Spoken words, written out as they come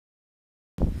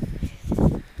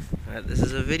This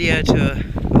is a video tour of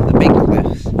the big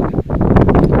cliffs.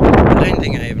 I don't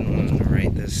think I even want to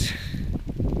narrate this.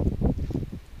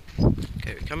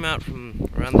 Okay, we come out from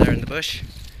around there in the bush.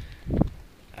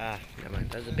 Never mind.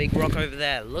 There's a big rock over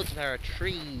there. Look, there are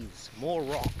trees, more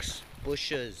rocks,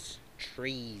 bushes,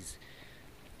 trees.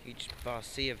 Huge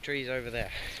vast sea of trees over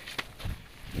there.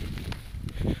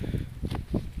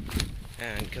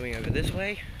 And coming over this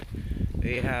way,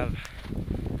 we have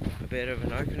a bit of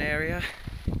an open area.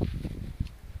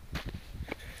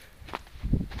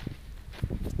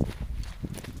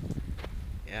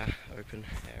 Yeah, open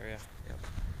area. Yep.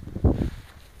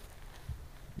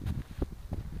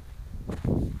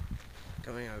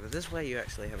 Coming over this way, you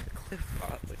actually have the cliff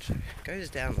part, which goes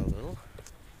down a little.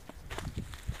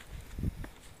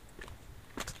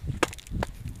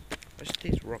 Most of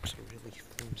these rocks are really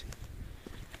flimsy.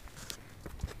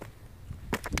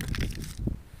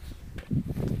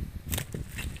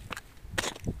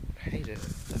 I hate it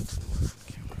if that doesn't work on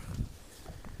camera.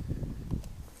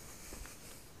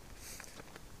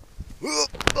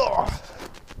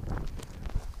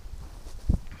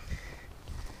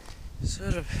 This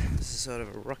is sort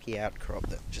of a rocky outcrop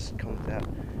that just comes out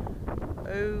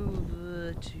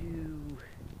over to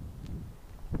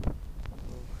a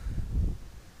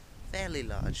fairly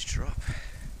large drop.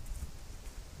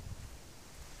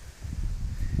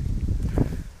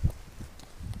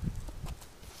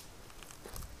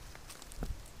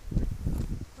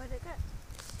 Where'd it go?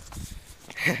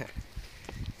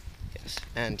 Yes,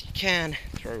 and you can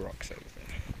throw rocks over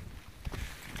there.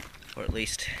 Or at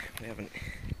least we haven't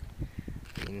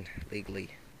been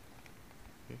legally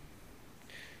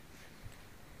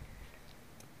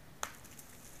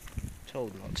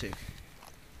told not to.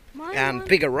 And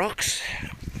bigger rocks.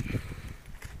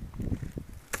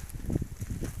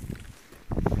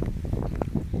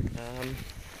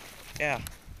 Yeah,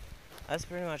 that's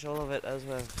pretty much all of it as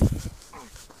well.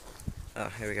 Oh,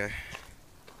 here we go.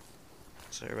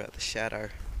 Sorry about the shadow.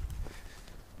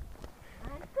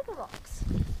 And bigger rocks.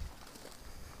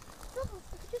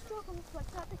 Just walk on this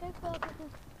like that to go further than...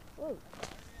 Whoa.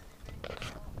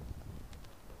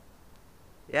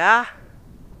 Yeah?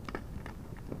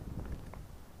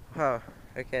 Oh,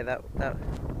 okay, that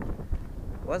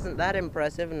wasn't that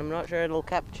impressive, and I'm not sure it'll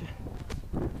capture.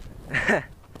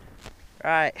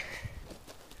 Right.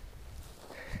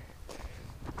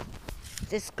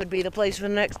 This could be the place for the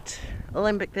next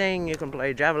Olympic thing. You can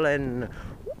play javelin.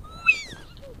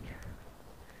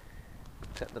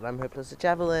 Except that I'm hopeless at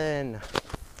javelin.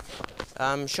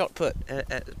 Shot put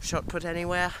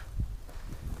anywhere.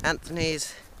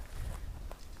 Anthony's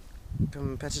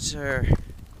competitor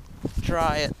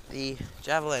try at the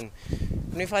javelin.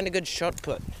 Can we find a good shot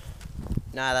put?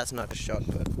 Nah, that's not a shot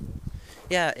put.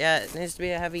 Yeah, it needs to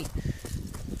be a heavy.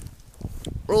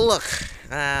 Oh look,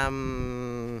 a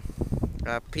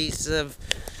piece of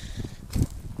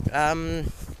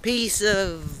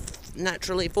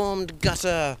naturally formed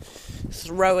gutter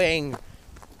throwing.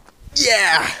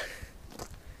 Yeah.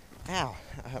 Ow,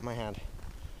 I hurt my hand.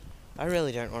 I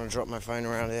really don't want to drop my phone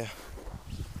around here.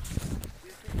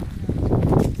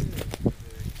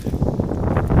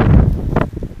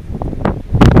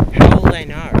 How will they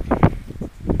know?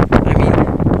 I mean,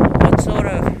 what sort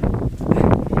of...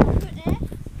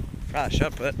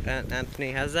 shot put.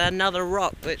 Anthony has another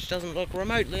rock which doesn't look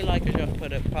remotely like a shot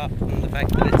put apart from the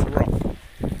fact that it's a rock.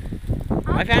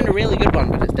 I found a really good one,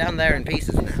 but it's down there in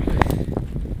pieces now.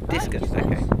 Discus,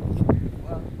 okay.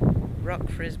 Rock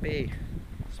frisbee.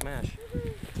 Smash.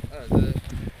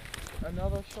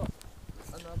 Another shot.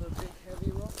 Another big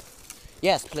heavy rock?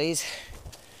 Yes, please.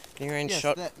 Can you arrange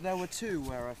shot? There were two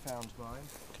where I found mine.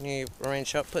 Can you arrange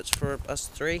shot puts for us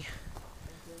three?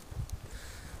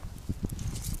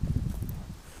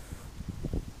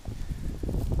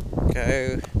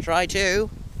 Go try to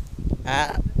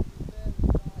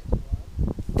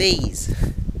these.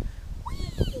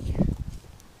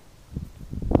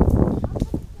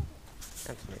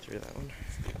 Anthony threw that one.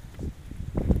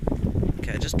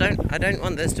 Okay, I don't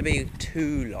want this to be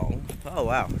too long. Oh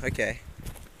wow, okay.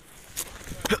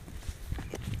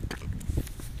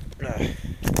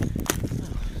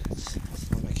 That's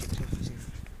not making it off, isn't it?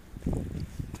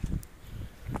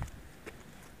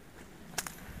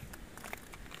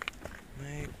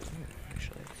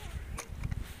 Actually,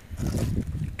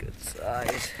 good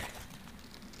size.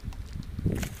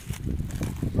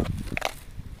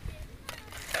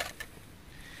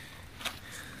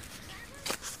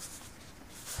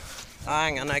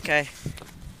 Hang on, okay.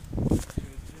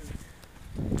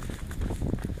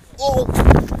 Oh,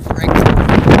 right.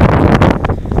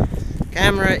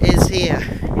 Camera is. 'Cause here.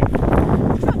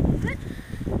 Oh, good.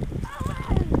 Oh,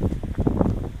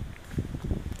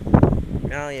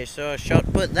 Well, you saw a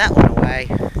shot put that one away.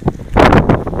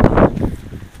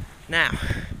 Now,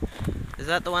 is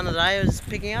that the one that I was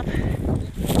picking up?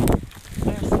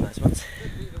 There's some nice ones.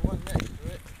 Could be the one next to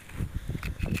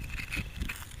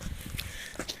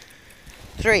it.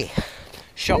 3.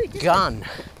 Shotgun.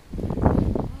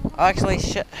 Actually,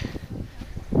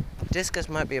 discus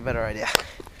might be a better idea.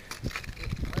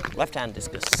 Left-hand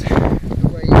discus. The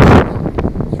way you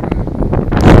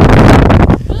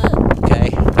Okay,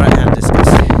 right-hand discus.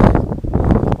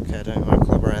 Okay, don't want to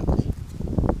clobber Anthony.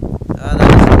 Oh,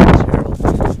 that is terrible.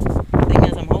 Thing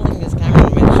is, I'm holding this camera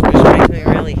which makes me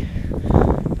really...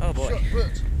 Oh boy. shot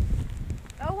put.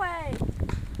 Away.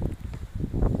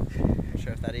 Not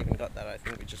sure if that even got that. I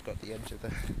think we just got the edge of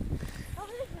the...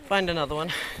 Find another one.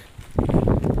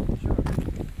 Sure.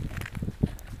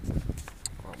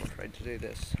 Oh, I'm afraid to do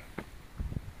this.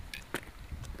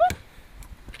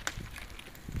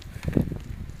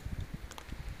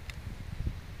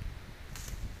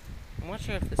 I'm not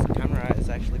sure if this camera is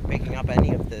actually picking up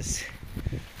any of this.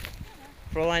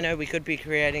 For all I know, we could be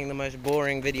creating the most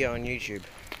boring video on YouTube.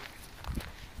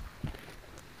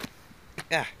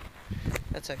 Yeah,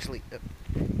 that's actually...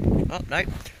 oh, no.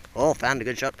 Oh, found a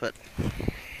good shot put.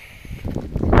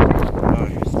 Oh,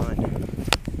 it's fine.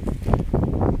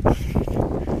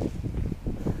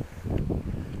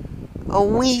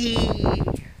 Oh, wee!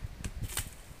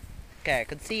 Okay, I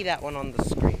could see that one on the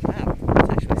screen. Wow, it's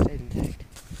actually stayed intact.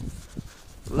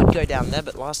 It would go down there,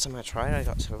 but last time I tried, I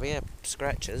got severe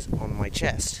scratches on my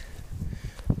chest,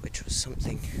 which was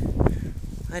something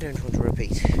I don't want to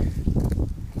repeat.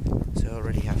 So I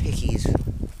already have hickeys.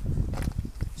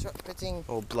 Shot pitting.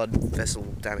 Or blood vessel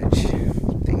damage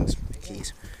things,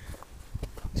 hickeys.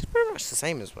 It's pretty much the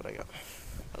same as what I got.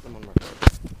 Got them on my board.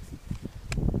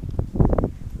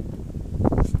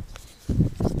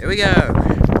 Here we go!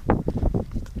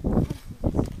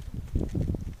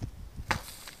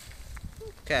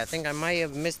 Okay, I think I may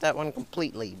have missed that one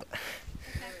completely. But...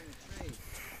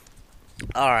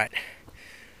 Alright.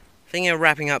 I think I'm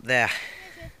wrapping up there.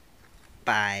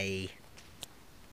 Bye.